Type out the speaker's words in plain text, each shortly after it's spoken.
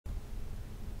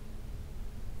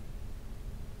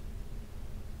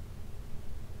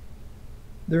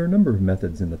There are a number of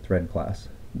methods in the thread class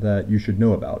that you should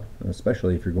know about,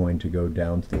 especially if you're going to go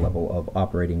down to the level of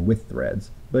operating with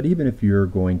threads. But even if you're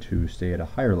going to stay at a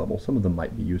higher level, some of them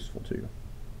might be useful to you.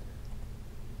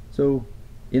 So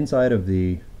inside of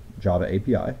the Java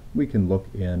API, we can look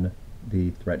in the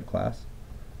thread class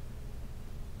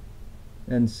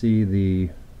and see the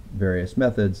various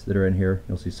methods that are in here.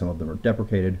 You'll see some of them are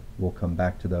deprecated. We'll come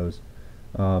back to those.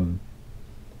 Some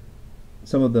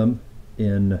of them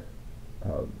in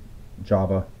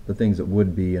Java, the things that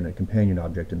would be in a companion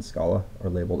object in Scala, are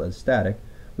labeled as static,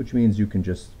 which means you can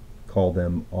just call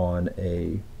them on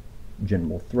a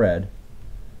general thread.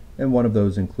 And one of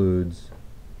those includes,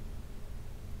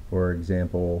 for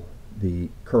example, the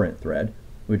current thread,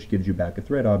 which gives you back a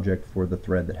thread object for the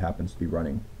thread that happens to be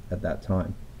running at that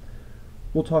time.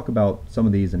 We'll talk about some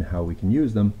of these and how we can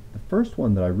use them. The first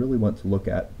one that I really want to look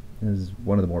at is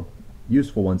one of the more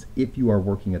useful ones if you are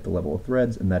working at the level of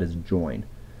threads, and that is join.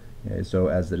 Okay, so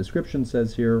as the description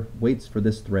says here, waits for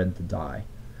this thread to die.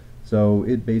 So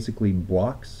it basically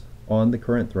blocks on the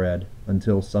current thread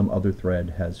until some other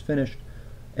thread has finished,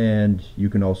 and you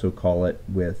can also call it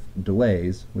with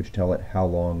delays, which tell it how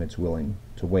long it's willing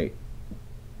to wait.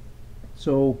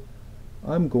 So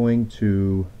I'm going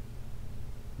to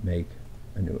make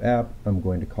a new app. I'm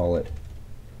going to call it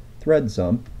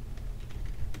threadSum.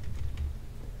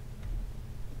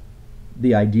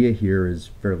 The idea here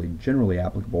is fairly generally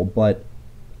applicable, but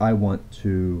I want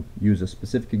to use a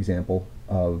specific example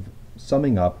of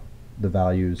summing up the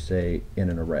values, say,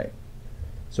 in an array.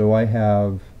 So I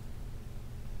have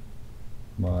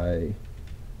my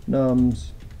nums,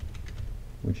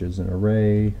 which is an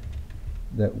array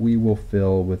that we will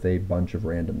fill with a bunch of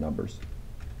random numbers.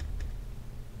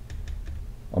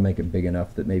 I'll make it big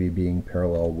enough that maybe being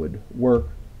parallel would work.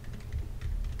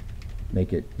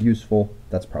 Make it useful.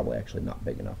 That's probably actually not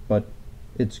big enough, but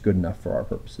it's good enough for our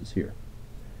purposes here.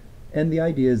 And the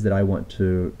idea is that I want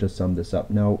to sum this up.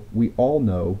 Now, we all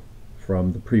know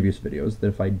from the previous videos that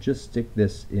if I just stick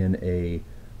this in a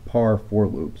par for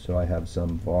loop, so I have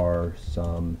some var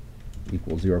sum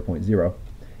equals 0.0,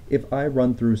 if I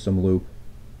run through some loop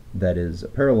that is a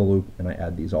parallel loop and I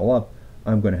add these all up,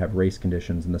 I'm going to have race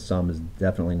conditions, and the sum is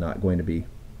definitely not going to be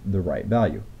the right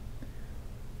value.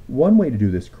 One way to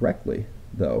do this correctly,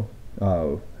 though,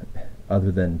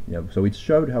 other than, so we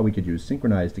showed how we could use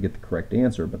synchronize to get the correct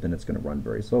answer, but then it's going to run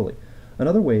very slowly.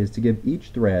 Another way is to give each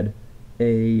thread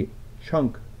a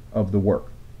chunk of the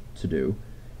work to do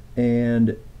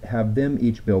and have them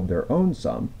each build their own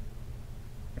sum.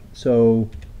 So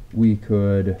we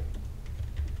could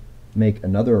make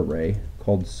another array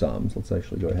called sums. Let's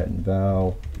actually go ahead and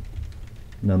val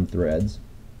num threads,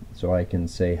 so I can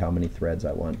say how many threads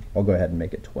I want. I'll go ahead and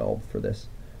make it 12 for this.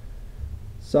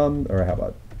 Sum, or how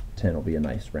about 10 will be a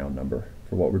nice round number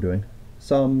for what we're doing.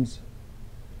 Sums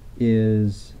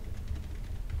is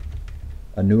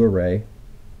a new array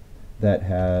that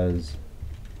has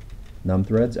num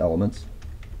threads elements,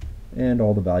 and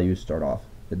all the values start off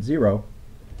at 0.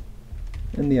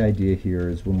 And the idea here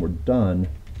is when we're done,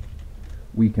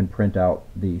 we can print out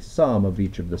the sum of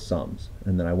each of the sums,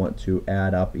 and then I want to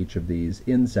add up each of these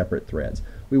in separate threads.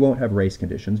 We won't have race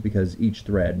conditions because each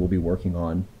thread will be working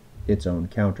on its own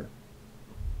counter.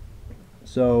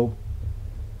 So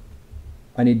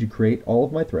I need to create all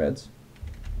of my threads.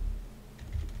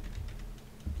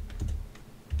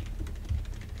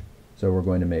 So we're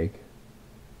going to make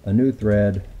a new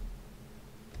thread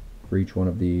for each one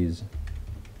of these,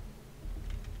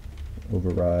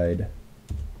 override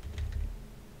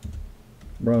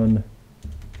run,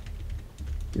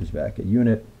 gives back a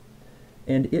unit,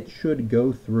 and it should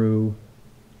go through,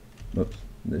 oops,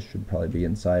 this should probably be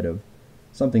inside of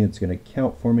something that's going to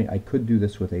count for me. I could do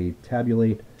this with a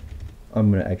tabulate.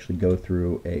 I'm going to actually go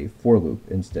through a for loop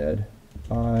instead.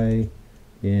 I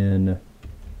in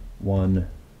 1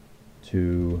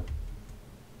 to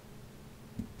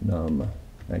num,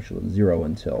 actually 0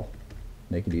 until,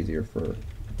 make it easier for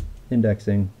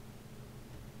indexing.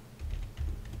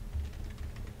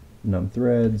 Num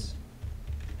threads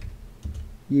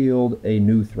yield a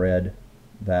new thread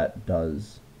that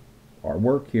does our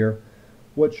work here.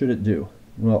 What should it do?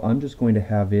 Well, I'm just going to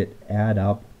have it add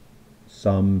up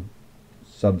some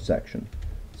subsection.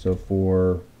 So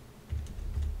for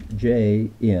j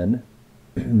in,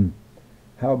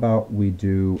 how about we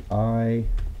do I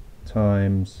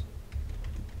times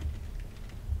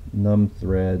num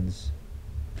threads,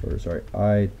 or sorry,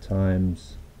 I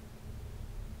times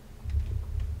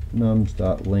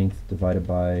nums.length divided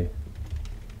by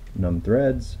num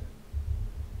threads,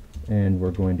 and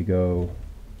we're going to go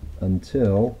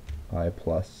until I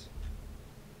plus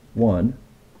 1.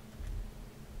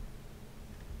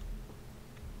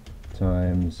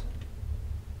 times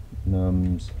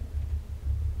nums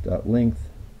dot length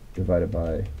divided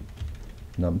by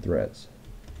num threads.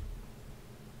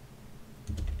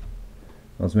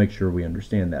 Let's make sure we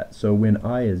understand that. So when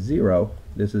I is 0,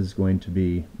 this is going to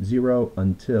be 0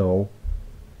 until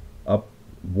up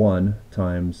 1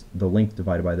 times the length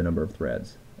divided by the number of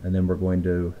threads. And then we're going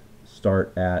to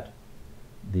start at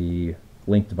the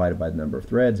length divided by the number of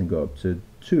threads and go up to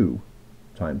 2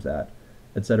 times that,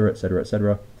 etc., etc.,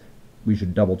 etc. We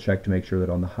should double check to make sure that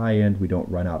on the high end we don't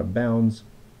run out of bounds.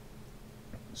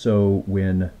 So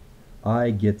when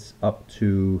I gets up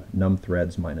to num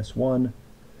threads minus 1,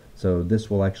 so this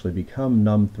will actually become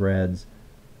num threads,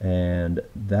 and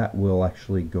that will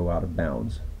actually go out of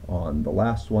bounds on the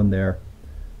last one there.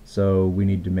 So we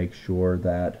need to make sure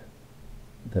that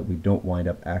we don't wind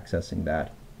up accessing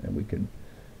that, and we could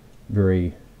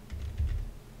very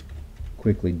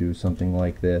quickly do something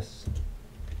like this.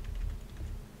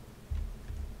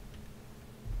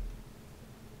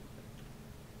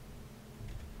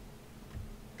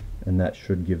 And that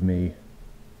should give me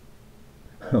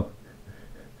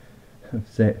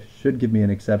should give me an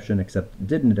exception, except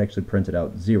didn't actually print it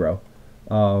out 0.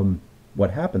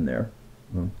 What happened there?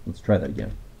 Well, let's try that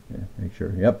again. Okay, make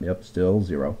sure. Yep, still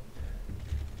 0.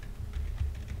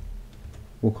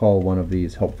 We'll call one of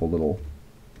these helpful little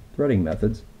threading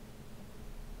methods.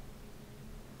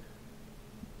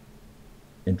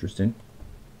 Interesting.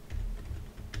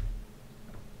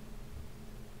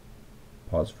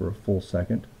 Pause for a full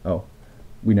second. Oh,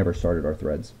 we never started our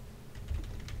threads.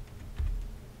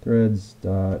 Threads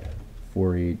dot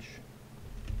for each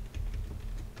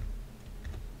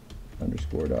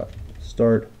underscore dot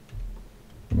start.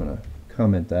 I'm going to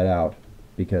comment that out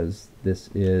because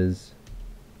this is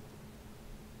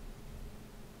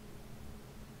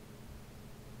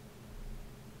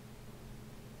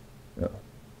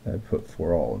I put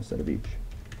for all instead of each.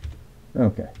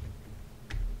 Okay.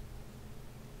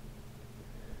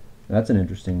 That's an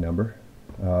interesting number.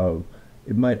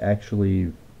 It might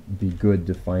actually be good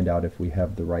to find out if we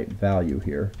have the right value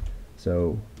here.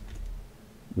 So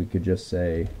we could just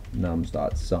say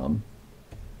nums.sum.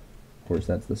 Of course,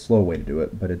 that's the slow way to do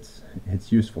it, but it's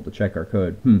useful to check our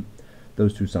code.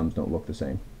 Those two sums don't look the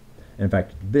same. In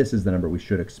fact, this is the number we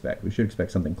should expect. We should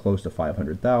expect something close to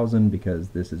 500,000 because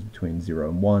this is between 0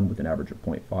 and 1 with an average of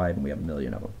 0.5, and we have a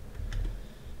million of them.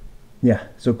 Yeah,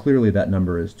 so clearly that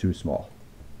number is too small.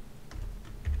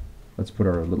 Let's put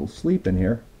our little sleep in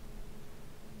here.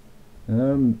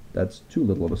 That's too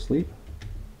little of a sleep.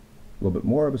 A little bit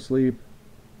more of a sleep.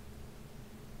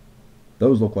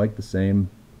 Those look like the same,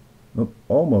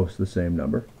 almost the same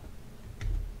number.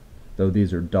 Though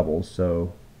these are doubles,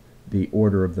 so the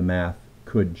order of the math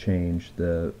could change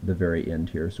the very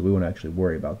end here. So we won't actually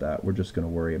worry about that. We're just going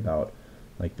to worry about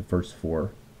like the first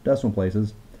 4 decimal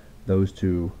places. Those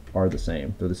two are the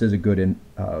same. Though this is a good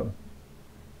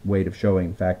way of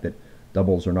showing the fact that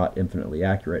doubles are not infinitely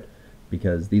accurate,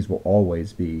 because these will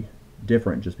always be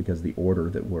different just because of the order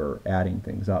that we're adding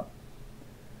things up.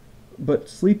 But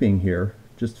sleeping here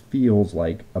just feels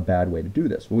like a bad way to do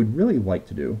this. What we'd really like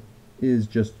to do is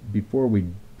just before we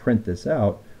print this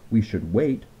out, we should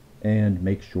wait and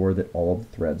make sure that all of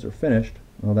the threads are finished.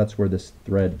 Well, that's where this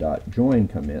thread.join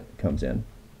comes in.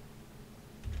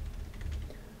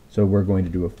 So we're going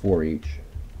to do a for each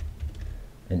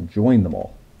and join them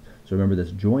all. So remember,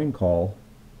 this join call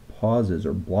pauses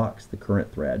or blocks the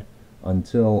current thread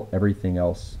until everything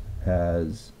else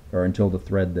has, or until the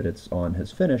thread that it's on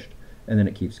has finished, and then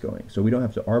it keeps going. So we don't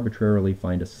have to arbitrarily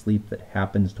find a sleep that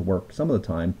happens to work some of the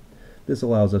time. This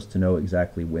allows us to know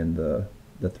exactly when the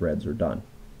threads are done.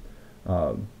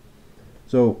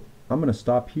 So I'm going to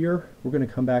stop here. We're going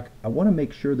to come back. I want to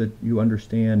make sure that you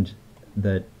understand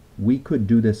that we could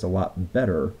do this a lot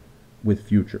better with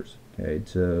futures, okay,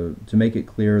 to make it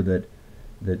clear that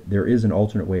there is an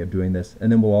alternate way of doing this,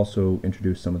 and then we'll also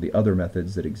introduce some of the other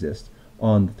methods that exist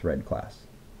on the thread class.